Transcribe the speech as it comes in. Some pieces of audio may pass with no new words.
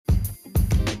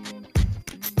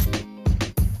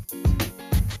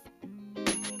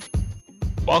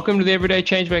Welcome to the Everyday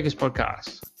Changemakers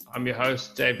podcast. I'm your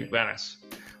host, Dave McManus.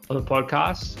 On the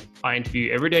podcast, I interview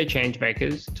everyday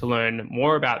changemakers to learn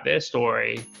more about their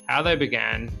story, how they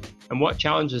began, and what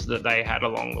challenges that they had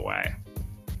along the way.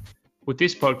 With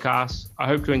this podcast, I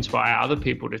hope to inspire other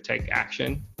people to take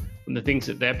action on the things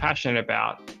that they're passionate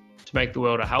about to make the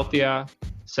world a healthier,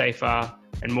 safer,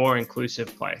 and more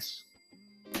inclusive place.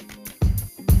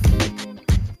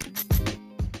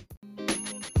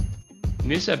 In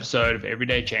this episode of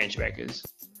Everyday Changemakers,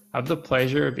 I have the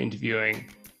pleasure of interviewing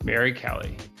Mary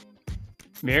Kelly.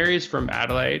 Mary is from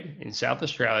Adelaide in South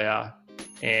Australia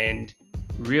and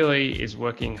really is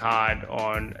working hard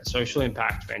on a social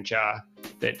impact venture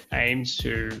that aims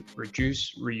to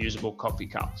reduce reusable coffee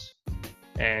cups.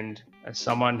 And as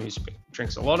someone who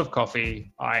drinks a lot of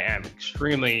coffee, I am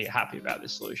extremely happy about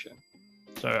this solution.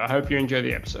 So I hope you enjoy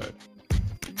the episode.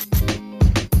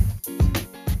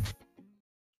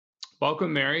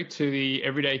 Welcome, Mary, to the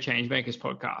Everyday Changemakers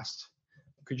podcast.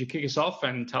 Could you kick us off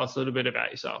and tell us a little bit about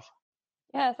yourself?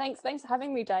 Yeah, thanks for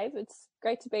having me, Dave. It's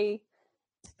great to be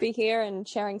here and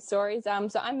sharing stories.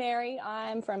 So I'm Mary.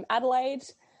 I'm from Adelaide.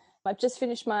 I've just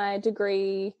finished my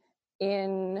degree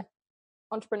in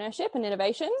entrepreneurship and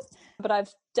innovation, but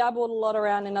I've dabbled a lot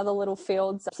around in other little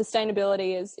fields.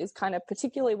 Sustainability is kind of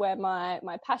particularly where my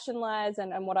passion lies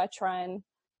and what I try and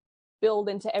build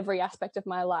into every aspect of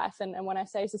my life. And when I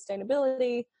say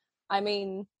sustainability, I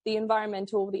mean the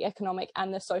environmental, the economic,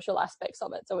 and the social aspects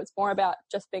of it. So it's more about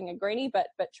just being a greenie, but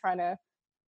trying to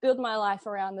build my life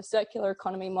around the circular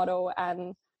economy model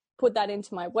and put that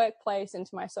into my workplace,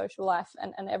 into my social life,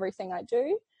 and everything I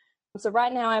do. So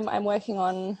right now I'm working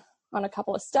on a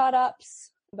couple of startups,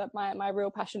 but my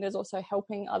real passion is also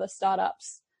helping other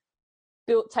startups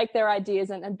take their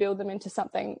ideas and build them into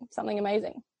something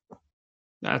amazing.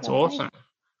 That's awesome.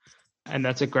 And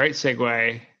that's a great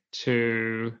segue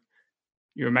to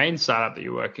your main startup that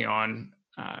you're working on,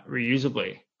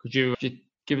 Reusably. Could you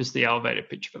give us the elevator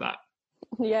pitch for that?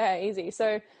 Yeah, easy.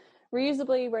 So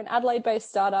Reusably, we're an Adelaide-based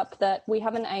startup that we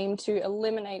have an aim to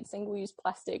eliminate single-use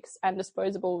plastics and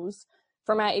disposables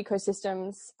from our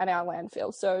ecosystems and our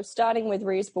landfill. So starting with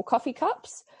reusable coffee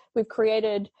cups, we've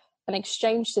created an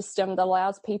exchange system that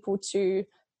allows people to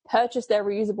purchase their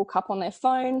reusable cup on their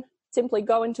phone, simply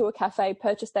go into a cafe,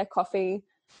 purchase their coffee.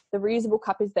 The reusable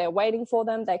cup is there waiting for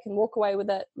them. They can walk away with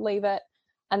it, leave it,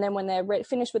 and then when they're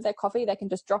finished with their coffee, they can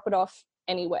just drop it off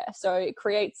anywhere. So it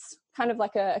creates kind of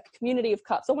like a community of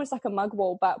cups, almost like a mug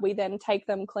wall, but we then take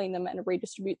them, clean them, and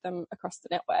redistribute them across the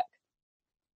network.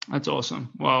 That's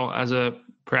awesome. Well, as a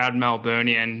proud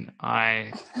Melburnian,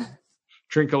 I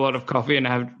drink a lot of coffee and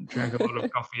have drank a lot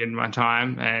of coffee in my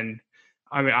time. And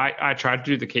I mean, I tried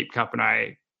to do the Keep Cup and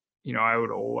I would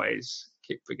always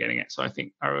keep forgetting it. So I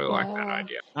think I really like that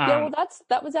idea. Well,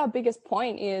 that was our biggest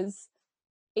point is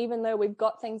even though we've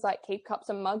got things like Keep Cups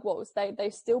and mug walls,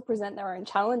 they still present their own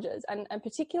challenges. And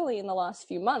particularly in the last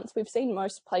few months, we've seen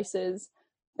most places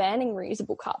banning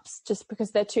reusable cups just because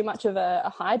they're too much of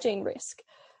a hygiene risk.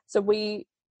 So we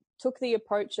took the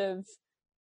approach of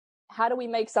how do we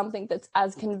make something that's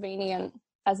as convenient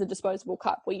as a disposable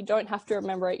cup where you don't have to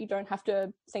remember it, you don't have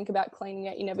to think about cleaning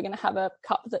it, you're never going to have a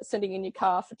cup that's sitting in your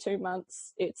car for 2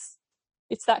 months. It's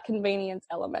that convenience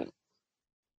element.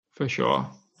 For sure.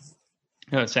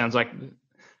 It sounds like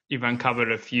you've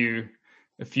uncovered a few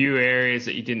areas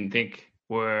that you didn't think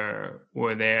were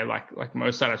there, like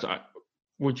most startups.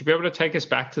 Would you be able to take us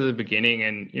back to the beginning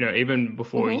and, even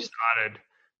before you started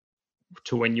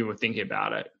to when you were thinking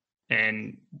about it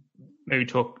and maybe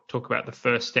talk about the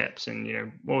first steps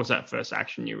and, what was that first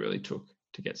action you really took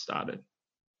to get started?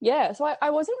 Yeah, so I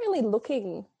wasn't really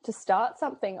looking to start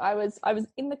something. I was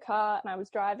in the car and I was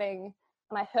driving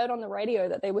and I heard on the radio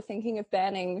that they were thinking of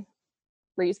banning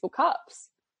reusable cups.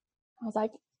 I was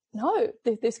like, no,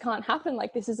 this can't happen.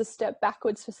 Like, this is a step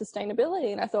backwards for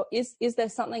sustainability. And I thought, is there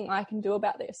something I can do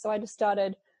about this? So I just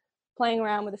started playing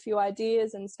around with a few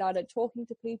ideas and started talking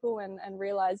to people and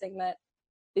realizing that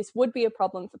this would be a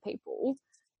problem for people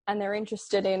and they're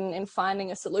interested in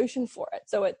finding a solution for it.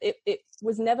 So it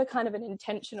was never kind of an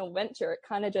intentional venture. It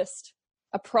kind of just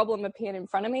a problem appeared in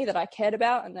front of me that I cared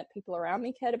about and that people around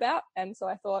me cared about. And so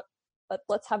I thought,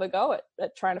 let's have a go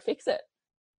at trying to fix it.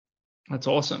 That's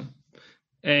awesome.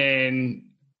 And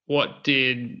what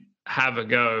did have a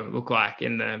go look like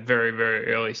in the very,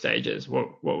 very early stages?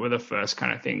 What were the first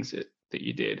kind of things that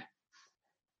you did?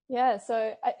 Yeah,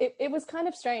 so it was kind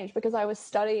of strange because I was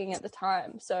studying at the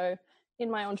time. So in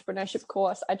my entrepreneurship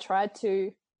course, I tried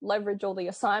to leverage all the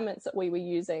assignments that we were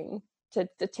using to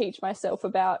teach myself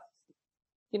about,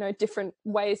 different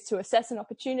ways to assess an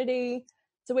opportunity.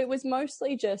 So it was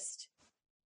mostly just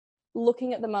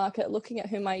looking at the market, looking at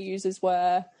who my users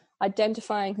were,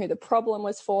 identifying who the problem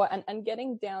was for, and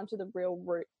getting down to the real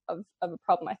root of a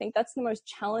problem. I think that's the most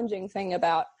challenging thing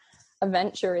about a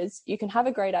venture is you can have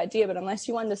a great idea, but unless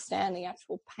you understand the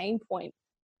actual pain point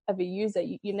of a user,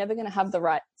 you're never going to have the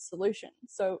right solution.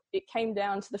 So it came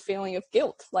down to the feeling of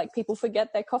guilt. Like, people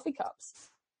forget their coffee cups.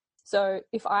 So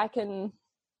if I can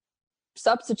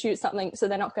substitute something so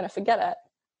they're not going to forget it,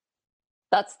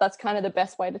 that's kind of the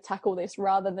best way to tackle this,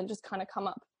 rather than just kind of come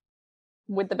up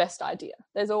with the best idea.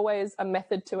 There's always a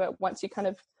method to it once you kind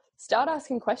of start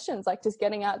asking questions, like just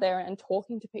getting out there and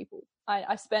talking to people.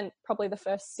 I spent probably the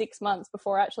first 6 months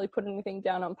before I actually put anything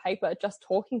down on paper, just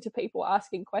talking to people,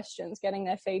 asking questions, getting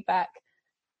their feedback,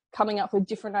 coming up with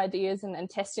different ideas and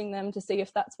testing them to see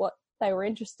if that's what they were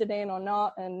interested in or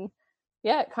not. And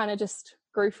yeah, it kind of just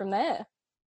grew from there.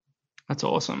 That's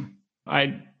awesome.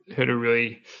 I heard a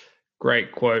really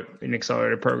great quote in an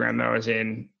accelerator program that I was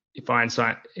in. If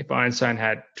Einstein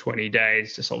had 20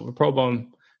 days to solve a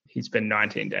problem, he'd spend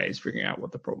 19 days figuring out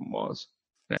what the problem was.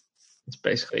 It's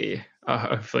basically,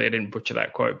 hopefully I didn't butcher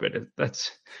that quote, but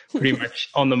that's pretty much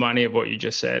on the money of what you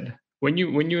just said. When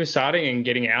you were starting and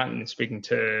getting out and speaking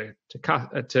to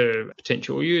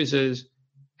potential users,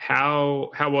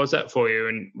 how was that for you?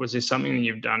 And was this something that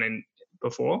you've done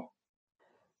before?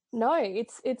 No,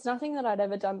 it's nothing that I'd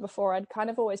ever done before. I'd kind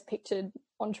of always pictured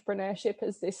entrepreneurship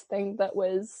as this thing that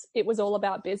was all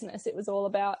about business. It was all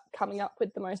about coming up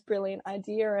with the most brilliant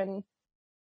idea, and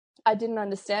I didn't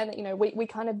understand that, we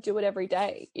kind of do it every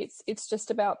day. It's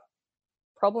just about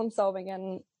problem solving,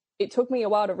 and it took me a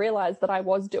while to realize that I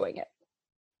was doing it.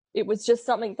 It was just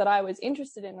something that I was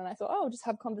interested in, and I thought, I'll just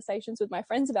have conversations with my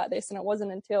friends about this. And it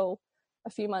wasn't until a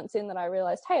few months in that I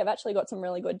realized, hey, I've actually got some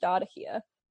really good data here.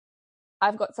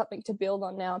 I've got something to build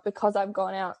on now because I've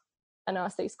gone out and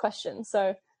asked these questions.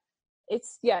 So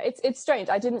it's strange.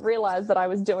 I didn't realize that I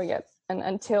was doing it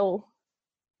until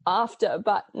after,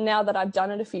 but now that I've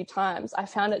done it a few times, I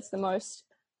found it's the most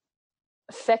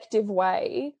effective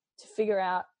way to figure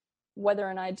out whether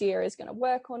an idea is going to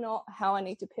work or not, how I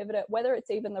need to pivot it, whether it's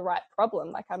even the right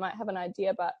problem. Like, I might have an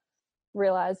idea but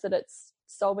realize that it's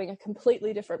solving a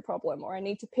completely different problem, or I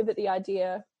need to pivot the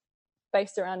idea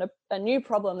based around a new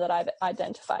problem that I've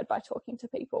identified by talking to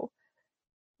people.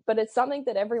 But it's something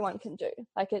that everyone can do.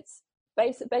 Like, it's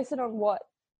base it on what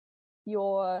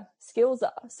your skills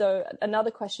are. So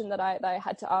another question that I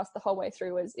had to ask the whole way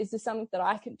through was, is this something that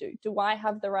I can do? Do I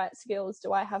have the right skills?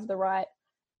 Do I have the right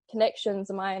connections?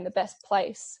 Am I in the best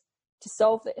place to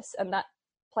solve this? And that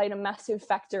played a massive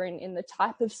factor in the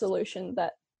type of solution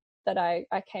that I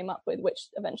came up with, which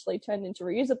eventually turned into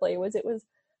Reusably. It was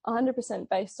 100%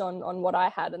 based on what I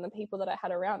had and the people that I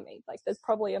had around me. Like, there's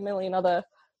probably a million other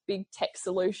big tech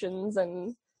solutions,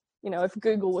 and if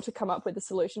Google were to come up with a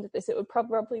solution to this, it would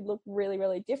probably look really,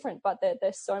 really different. But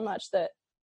there's so much that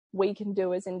we can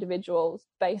do as individuals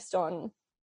based on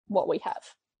what we have.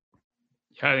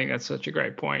 Yeah, I think that's such a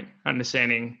great point.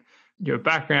 Understanding your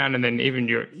background and then even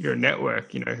your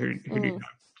network, who do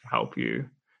help you.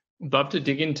 I'd love to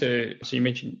dig into, so you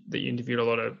mentioned that you interviewed a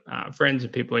lot of friends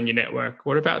and people in your network.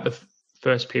 What about the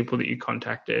first people that you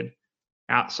contacted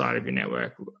outside of your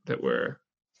network that were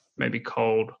maybe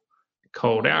cold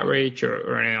outreach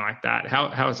or anything like that?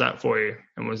 How was that for you?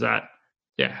 And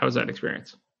how was that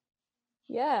experience?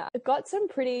 Yeah, I got some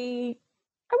pretty,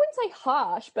 I wouldn't say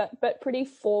harsh, but pretty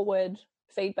forward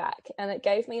feedback. And it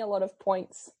gave me a lot of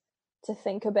points to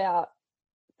think about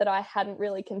that I hadn't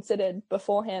really considered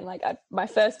beforehand. Like, my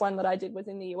first one that I did was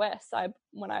in the US.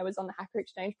 When I was on the Hacker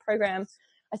Exchange program,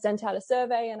 I sent out a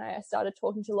survey and I started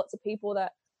talking to lots of people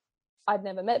that I'd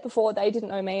never met before. They didn't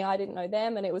know me, I didn't know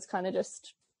them. And it was kind of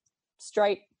just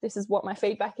straight, this is what my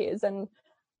feedback is. And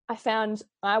I found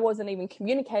I wasn't even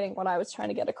communicating what I was trying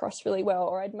to get across really well,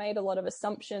 or I'd made a lot of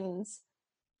assumptions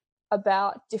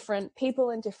about different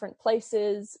people in different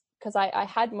places, because I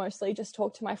had mostly just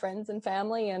talked to my friends and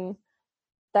family, and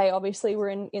they obviously were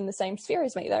in the same sphere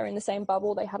as me. They were in the same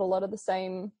bubble. They had a lot of the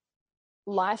same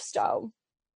lifestyle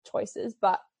choices.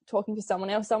 But talking to someone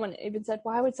else, someone even said,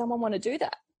 why would someone want to do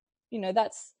that?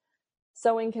 That's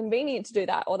so inconvenient to do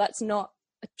that, or that's not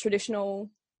a traditional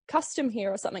custom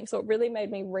here or something. So it really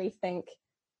made me rethink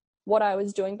what I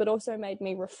was doing, but also made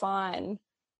me refine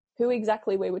who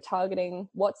exactly we were targeting,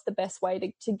 what's the best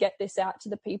way to get this out to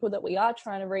the people that we are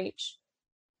trying to reach.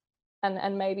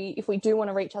 And maybe if we do want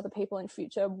to reach other people in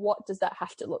future, what does that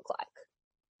have to look like?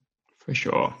 For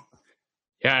sure.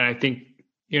 Yeah, and I think,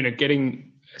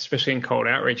 getting, especially in cold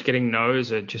outreach, getting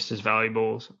no's are just as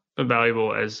valuable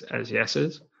as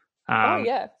yeses. Oh,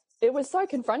 yeah. It was so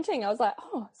confronting. I was like,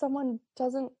 someone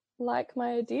doesn't like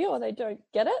my idea or they don't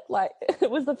get it. Like it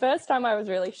was the first time I was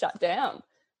really shut down.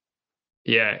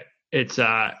 Yeah, it's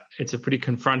a pretty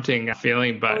confronting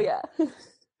feeling, but Oh yeah.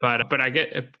 I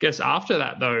guess after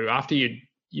that though, after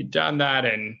you'd done that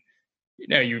and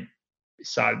you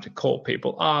started to call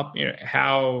people up,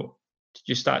 how did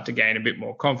you start to gain a bit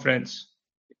more confidence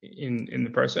in the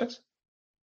process?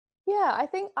 Yeah, I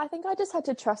think I just had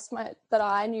to trust that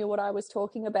I knew what I was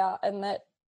talking about, and that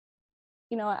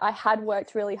I had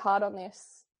worked really hard on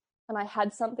this, and I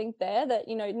had something there that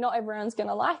not everyone's going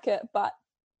to like it, but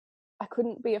I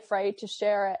couldn't be afraid to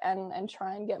share it and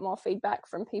try and get more feedback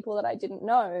from people that I didn't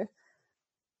know.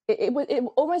 It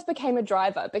almost became a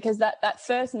driver, because that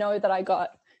first no that I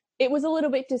got, it was a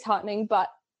little bit disheartening, but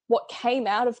what came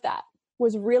out of that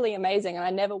was really amazing, and I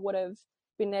never would have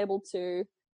been able to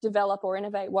develop or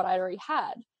innovate what I already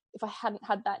had if I hadn't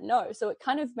had that no. So it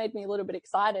kind of made me a little bit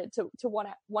excited to want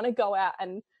to go out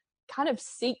and kind of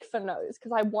seek for no's,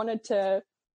 because I wanted to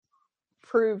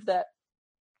prove that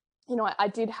I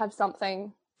did have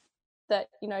something that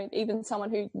even someone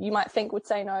who you might think would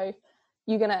say no,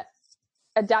 you're going to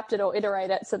adapt it or iterate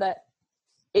it so that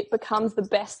it becomes the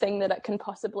best thing that it can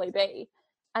possibly be.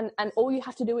 And all you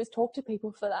have to do is talk to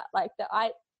people for that. Like that,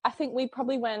 I think we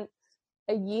probably went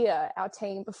a year, our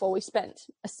team, before we spent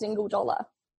a single dollar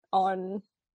on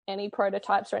any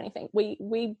prototypes or anything.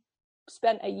 We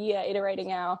spent a year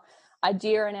iterating our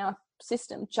idea and our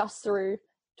system just through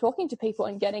talking to people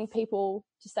and getting people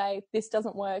to say, this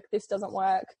doesn't work,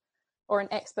 or an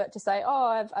expert to say,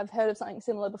 oh, I've heard of something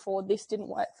similar before, this didn't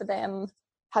work for them,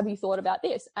 have you thought about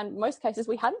this? And most cases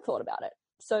we hadn't thought about it.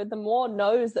 So the more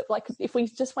no's that, like, if we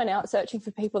just went out searching for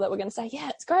people that were going to say, yeah,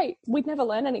 it's great, we'd never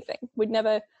learn anything. We'd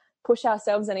never push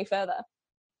ourselves any further.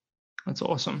 That's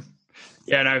awesome.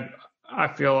 Yeah, and I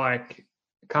feel like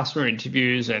customer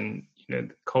interviews and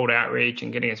cold outreach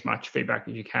and getting as much feedback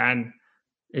as you can,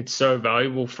 it's so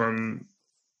valuable from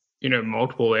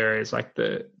multiple areas, like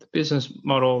the business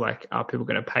model, like are people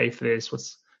going to pay for this?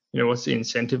 What's the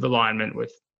incentive alignment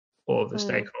with all of the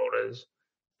stakeholders?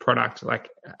 Product, like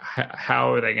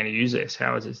how are they going to use this?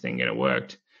 How is this thing going to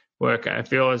work? I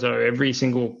feel as though every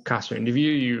single customer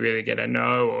interview, you really get a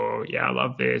no, or yeah, I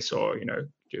love this, or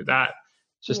do that.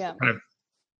 It's just kind of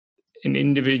an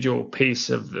individual piece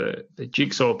of the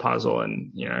jigsaw puzzle,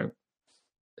 and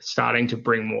starting to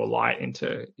bring more light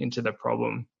into the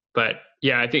problem. But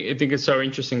yeah, I think it's so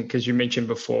interesting because you mentioned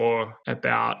before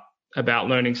about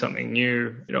learning something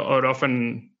new. It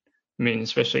often, I mean,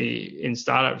 especially in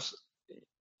startups,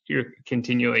 you're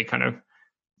continually kind of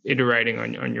iterating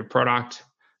on your product.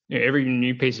 Every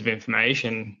new piece of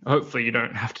information, hopefully you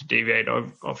don't have to deviate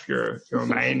off your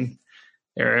main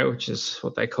area, which is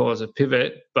what they call as a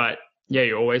pivot. But yeah,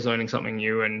 you're always learning something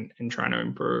new and trying to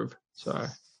improve. So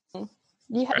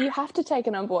you have to take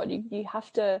it on board. You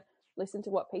have to listen to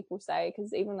what people say,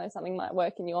 because even though something might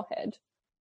work in your head,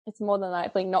 it's more than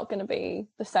likely not going to be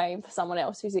the same for someone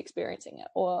else who's experiencing it.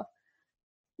 Or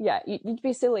yeah, you'd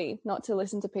be silly not to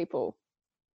listen to people.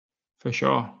 For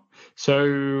sure.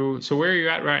 So where are you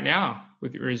at right now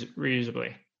with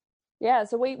Reusably? Yeah,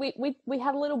 so we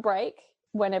had a little break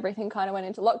when everything kind of went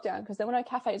into lockdown, because there were no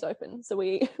cafes open. So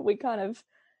we kind of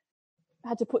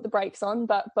had to put the brakes on,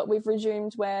 but we've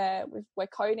resumed where we're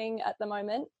coding at the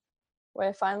moment.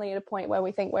 We're finally at a point where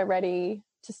we think we're ready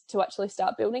to actually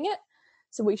start building it.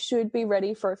 So we should be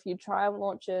ready for a few trial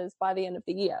launches by the end of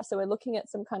the year. So we're looking at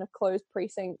some kind of closed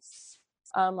precincts,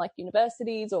 like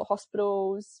universities or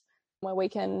hospitals, where we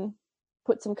can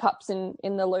put some cups in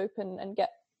the loop and get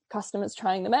customers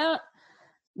trying them out.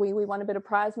 We won a bit of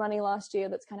prize money last year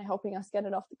that's kind of helping us get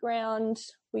it off the ground.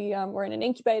 We're in an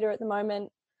incubator at the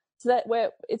moment. So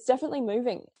that it's definitely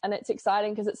moving, and it's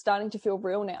exciting because it's starting to feel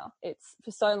real now. It's for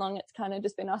so long it's kind of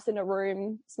just been us in a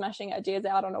room smashing ideas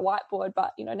out on a whiteboard,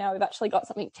 but now we've actually got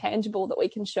something tangible that we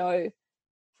can show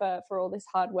for all this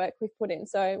hard work we've put in.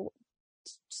 So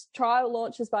trial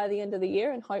launches by the end of the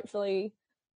year, and hopefully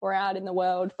we're out in the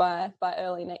world by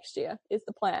early next year is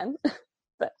the plan.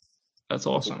 But that's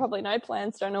awesome. You probably know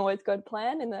plans don't always go to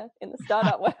plan in the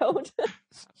startup world.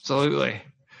 Absolutely.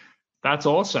 That's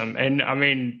awesome. And I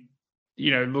mean,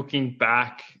 looking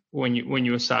back when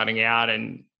you were starting out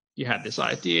and you had this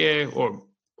idea,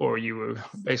 or you were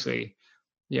basically,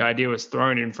 the idea was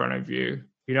thrown in front of you,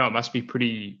 it must be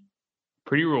pretty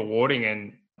rewarding.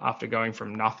 And after going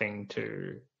from nothing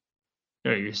to,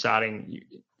 you're starting,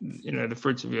 the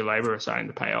fruits of your labor are starting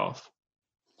to pay off.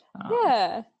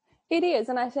 Yeah, it is.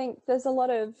 And I think there's a lot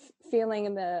of feeling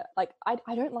in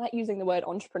I don't like using the word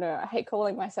entrepreneur. I hate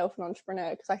calling myself an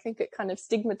entrepreneur because I think it kind of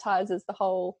stigmatizes the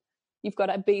whole you've got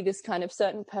to be this kind of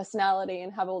certain personality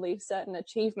and have all these certain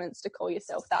achievements to call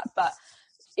yourself that. But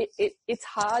it's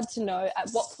hard to know at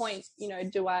what point,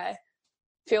 do I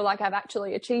feel like I've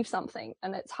actually achieved something.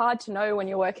 And it's hard to know when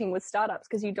you're working with startups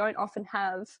because you don't often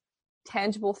have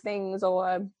tangible things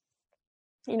or,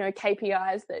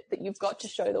 KPIs that you've got to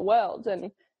show the world.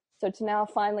 And so to now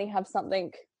finally have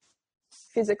something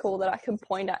physical that I can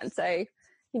point at and say,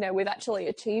 we've actually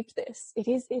achieved this. It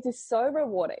is so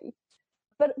rewarding.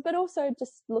 But also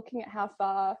just looking at how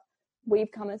far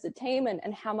we've come as a team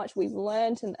and how much we've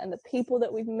learned and the people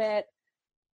that we've met,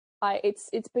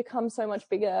 it's become so much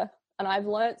bigger, and I've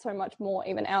learned so much more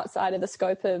even outside of the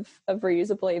scope of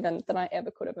Reusably than I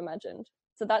ever could have imagined.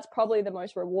 So that's probably the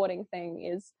most rewarding thing,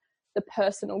 is the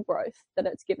personal growth that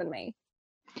it's given me.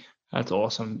 That's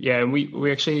awesome. Yeah, and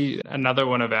we actually, another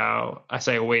one of our, I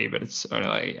say we, but it's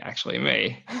only actually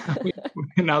me.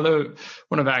 Another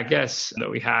one of our guests that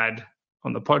we had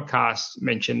on the podcast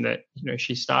mentioned that,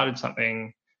 she started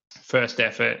something, first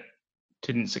effort,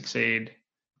 didn't succeed,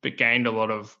 but gained a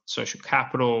lot of social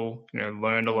capital,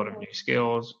 learned a lot of new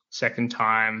skills. Second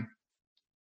time,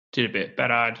 did a bit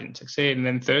better, didn't succeed. And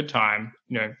then third time,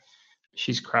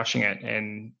 she's crushing it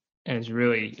and is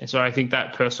really, and so I think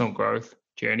that personal growth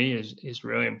journey is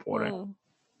really important.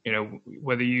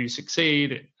 Whether you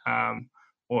succeed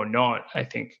or not, I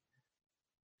think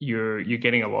you're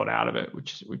getting a lot out of it,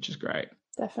 which is great.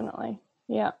 Definitely.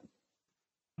 Yeah.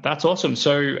 That's awesome.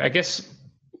 So I guess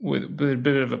with a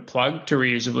bit of a plug to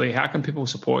Reusably, how can people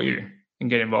support you and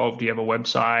get involved? Do you have a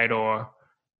website or?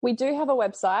 We do have a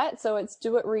website. So it's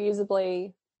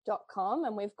doitreusably.com,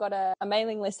 and we've got a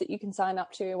mailing list that you can sign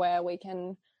up to where we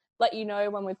can let you know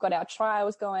when we've got our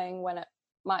trials going, when it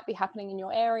might be happening in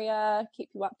your area, keep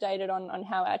you updated on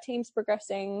how our team's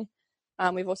progressing.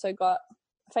 We've also got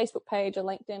a Facebook page, a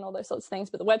LinkedIn, all those sorts of things,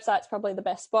 but the website's probably the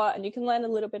best spot, and you can learn a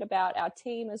little bit about our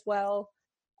team as well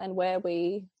and where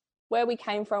we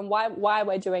came from, why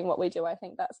we're doing what we do. I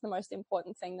think that's the most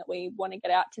important thing that we want to get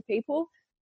out to people.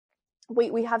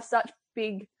 We have such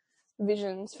big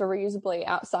visions for Reusably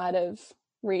outside of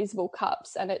reusable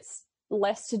cups, and it's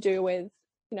less to do with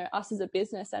us as a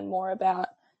business and more about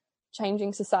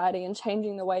changing society and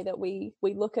changing the way that we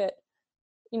look at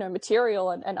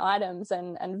material and items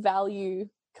and value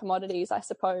commodities, I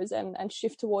suppose, and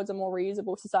shift towards a more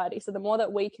reusable society. So the more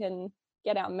that we can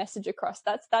get our message across,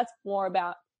 that's more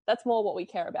what we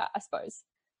care about, I suppose.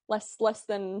 Less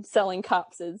than selling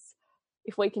cups is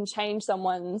if we can change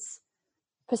someone's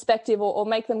perspective or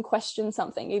make them question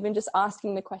something, even just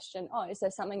asking the question, is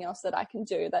there something else that I can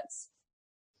do that's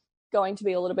going to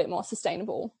be a little bit more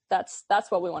sustainable? That's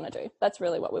what we want to do. That's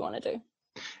really what we want to do.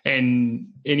 And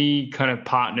any kind of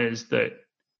partners that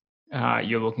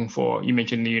you're looking for? You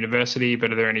mentioned the university,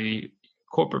 but are there any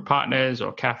corporate partners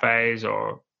or cafes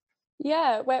or?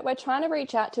 Yeah, we're trying to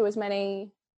reach out to as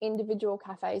many individual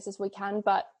cafes as we can,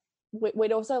 but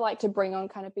we'd also like to bring on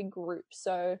kind of big groups.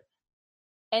 So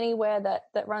anywhere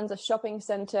that runs a shopping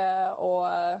centre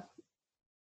or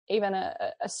even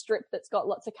a strip that's got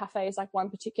lots of cafes, like one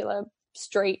particular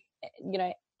street,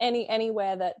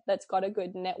 anywhere that's got a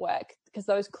good network, because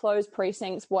those closed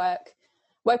precincts work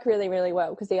really, really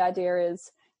well. Because the idea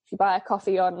is if you buy a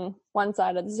coffee on one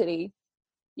side of the city,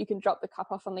 you can drop the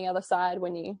cup off on the other side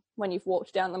when you've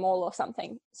walked down the mall or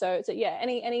something. So yeah,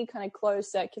 any kind of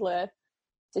closed circular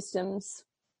systems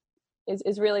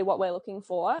is really what we're looking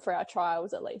for our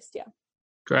trials, at least. Yeah.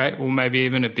 Great. Well, maybe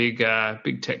even a big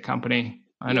tech company.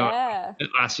 I know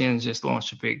Atlassian's just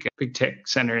launched a big tech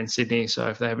center in Sydney. So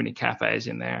if they have any cafes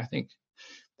in there, I think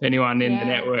if anyone in the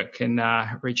network can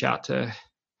reach out to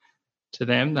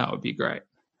them, that would be great.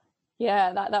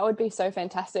 Yeah, that would be so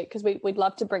fantastic, because we'd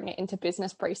love to bring it into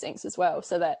business precincts as well,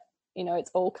 so that,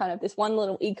 it's all kind of this one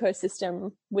little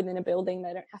ecosystem within a building.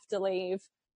 They don't have to leave.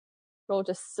 It all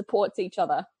just supports each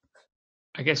other.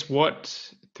 I guess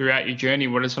throughout your journey,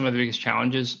 what are some of the biggest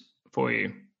challenges for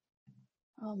you?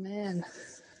 Oh, man.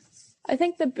 I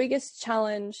think the biggest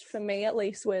challenge for me, at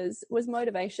least, was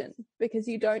motivation, because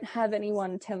you don't have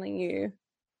anyone telling you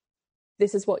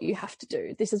this is what you have to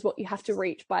do. This is what you have to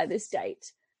reach by this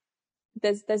date.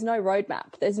 There's no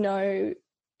roadmap. There's no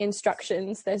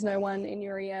instructions. There's no one in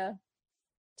your ear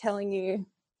telling you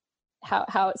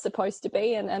how it's supposed to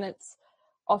be. And it's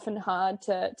often hard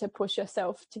to push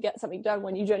yourself to get something done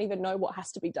when you don't even know what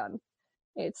has to be done.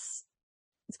 It's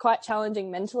quite challenging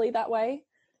mentally that way,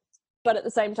 but at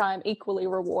the same time, equally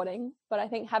rewarding. But I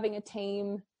think having a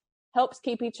team helps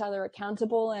keep each other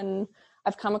accountable. And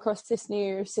I've come across this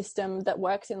new system that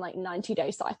works in like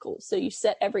 90-day cycles. So you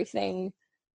set everything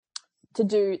to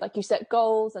do, like you set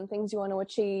goals and things you want to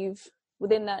achieve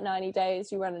within that 90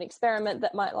 days, you run an experiment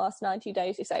that might last 90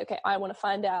 days. You say, okay, I want to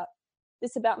find out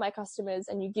this about my customers,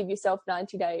 and you give yourself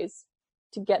 90 days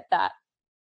to get that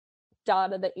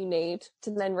data that you need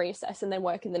to then reassess and then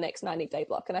work in the next 90-day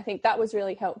block. And I think that was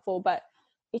really helpful, but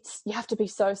you have to be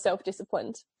so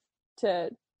self-disciplined to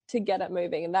get it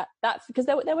moving. And that because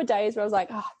there were days where I was like,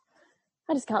 oh,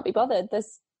 I just can't be bothered.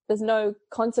 There's no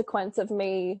consequence of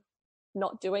me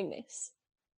not doing this,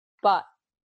 but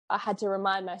I had to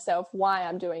remind myself why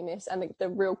I'm doing this, and the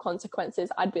real consequence is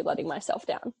I'd be letting myself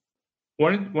down.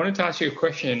 Wanted to ask you a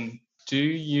question.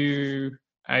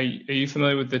 Are you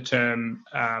familiar with the term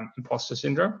imposter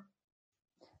syndrome?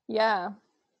 Yeah,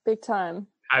 big time.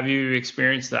 Have you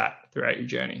experienced that throughout your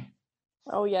journey?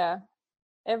 Oh yeah,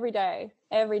 every day.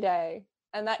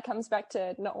 And that comes back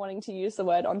to not wanting to use the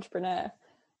word entrepreneur.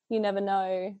 You never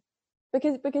know,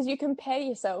 because you compare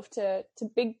yourself to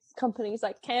big companies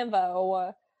like Canva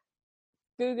or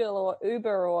Google or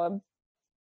Uber,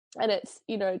 and it's,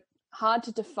 hard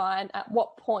to define at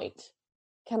what point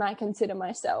can I consider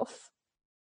myself,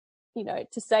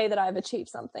 to say that I've achieved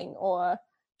something or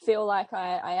feel like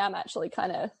I am actually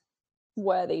kind of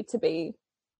worthy to be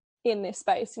in this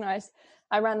space.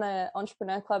 I ran the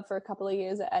Entrepreneur Club for a couple of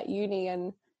years at uni,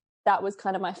 and that was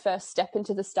kind of my first step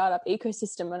into the startup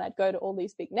ecosystem. And I'd go to all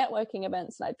these big networking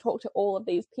events, and I'd talk to all of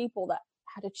these people that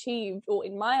had achieved, or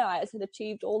in my eyes had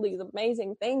achieved, all these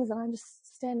amazing things. And I'm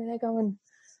just standing there going,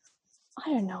 I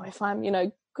don't know if I'm,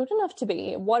 good enough to be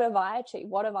here. What have I achieved?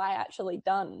 What have I actually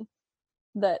done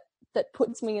that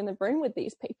puts me in the room with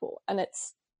these people? And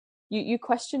it's, you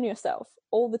question yourself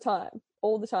all the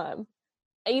time.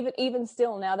 Even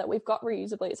still, now that we've got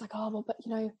Reusably, it's like, oh, well, but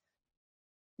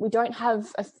we don't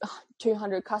have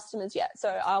 200 customers yet.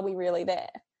 So are we really there?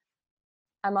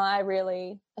 Am I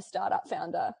really a startup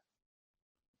founder?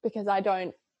 Because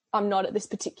I'm not at this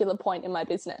particular point in my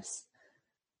business.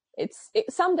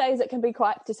 Some days it can be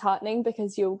quite disheartening,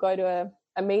 because you'll go to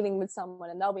a meeting with someone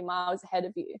and they'll be miles ahead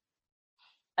of you.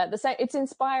 It's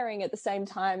inspiring at the same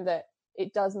time that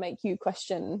it does make you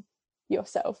question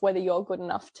yourself, whether you're good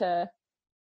enough to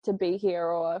be here,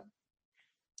 or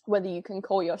whether you can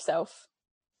call yourself,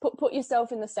 put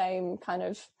yourself in the same kind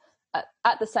of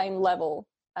at the same level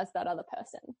as that other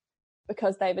person,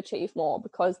 because they've achieved more,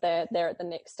 because they're at the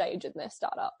next stage in their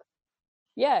startup.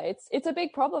 Yeah, it's a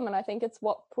big problem, and I think it's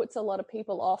what puts a lot of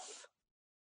people off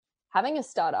having a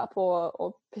startup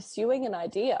or pursuing an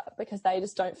idea, because they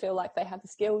just don't feel like they have the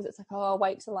skills. It's like, oh, I'll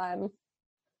wait till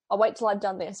I've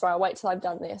done this, or I'll wait till I've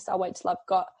done this. I'll wait till I've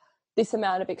got this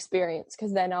amount of experience,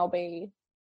 because then I'll be,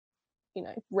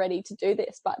 ready to do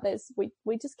this. But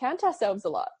we just count ourselves a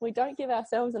lot. We don't give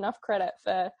ourselves enough credit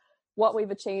for what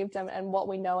we've achieved and what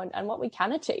we know and what we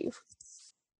can achieve.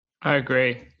 I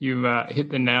agree. You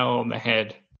hit the nail on the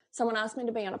head. Someone asked me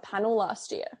to be on a panel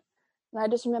last year, and I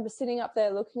just remember sitting up there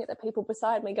looking at the people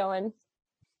beside me going,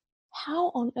 how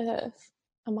on earth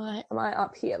am I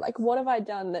up here? Like, what have I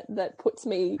done that puts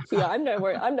me here? I'm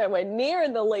nowhere near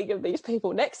in the league of these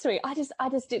people next to me. I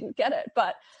just didn't get it.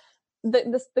 But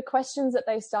the questions that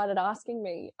they started asking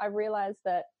me, I realized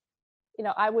that,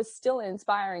 I was still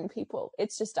inspiring people.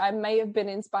 It's just I may have been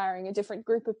inspiring a different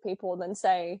group of people than,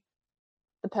 say,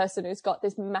 the person who's got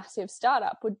this massive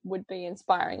startup would be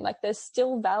inspiring. Like, there's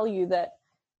still value that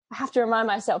I have to remind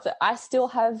myself that I still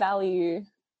have value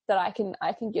that I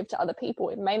can give to other people.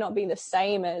 It may not be the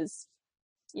same as,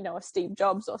 a Steve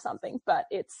Jobs or something, but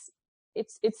it's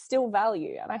still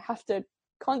value. And I have to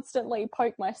constantly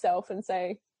poke myself and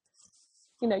say,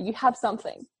 you have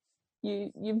something.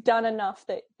 You've done enough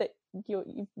that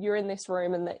you're in this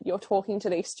room, and that you're talking to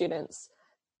these students,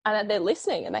 and that they're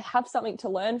listening, and they have something to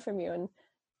learn from you. And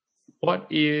what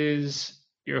is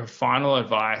your final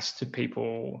advice to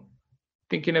people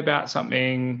thinking about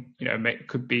something? It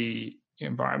could be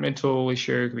environmental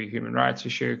issue, it could be human rights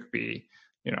issue, it could be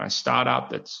a startup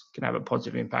that's can have a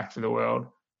positive impact for the world.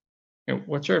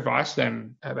 What's your advice to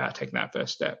them about taking that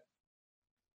first step?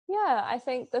 Yeah, I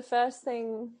think the first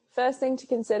thing to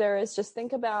consider is just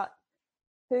think about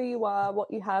who you are,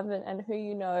 what you have, and who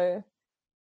you know,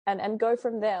 and go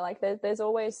from there. Like, there's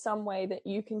always some way that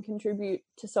you can contribute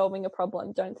to solving a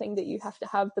problem. Don't think that you have to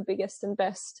have the biggest and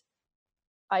best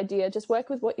idea. Just work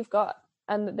with what you've got,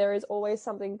 and there is always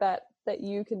something that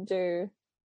you can do,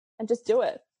 and just do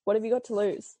it. What have you got to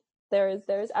lose? There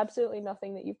is absolutely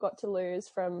nothing that you've got to lose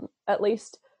from at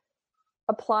least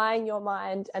applying your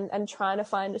mind and trying to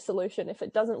find a solution. If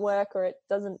it doesn't work, or it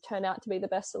doesn't turn out to be the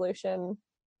best solution,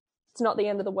 it's not the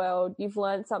end of the world. You've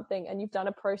learned something, and you've done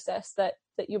a process that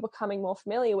you're becoming more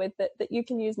familiar with that you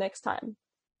can use next time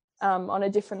on a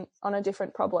different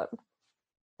problem.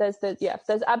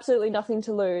 there's absolutely nothing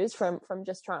to lose from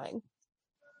just trying,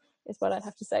 is what I'd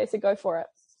have to say. So go for it.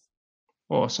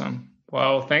 Awesome.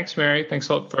 Well, thanks, Mary. Thanks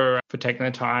a lot for taking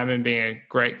the time and being a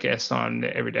great guest on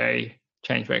the Everyday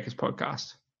Changemakers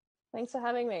podcast. Thanks for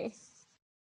having me.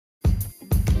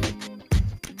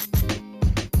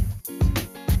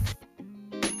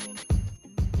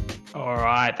 All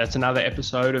right, that's another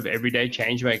episode of Everyday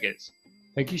Changemakers.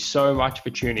 Thank you so much for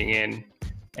tuning in.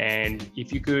 And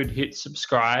if you could hit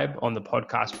subscribe on the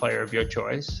podcast player of your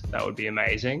choice, that would be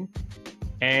amazing.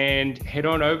 And head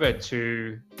on over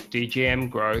to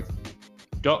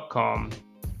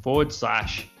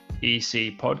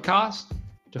dgmgrowth.com/EC podcast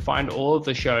to find all of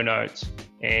the show notes,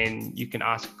 and you can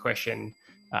ask a question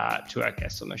to our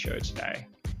guests on the show today.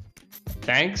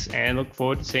 Thanks, and look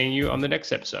forward to seeing you on the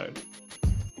next episode.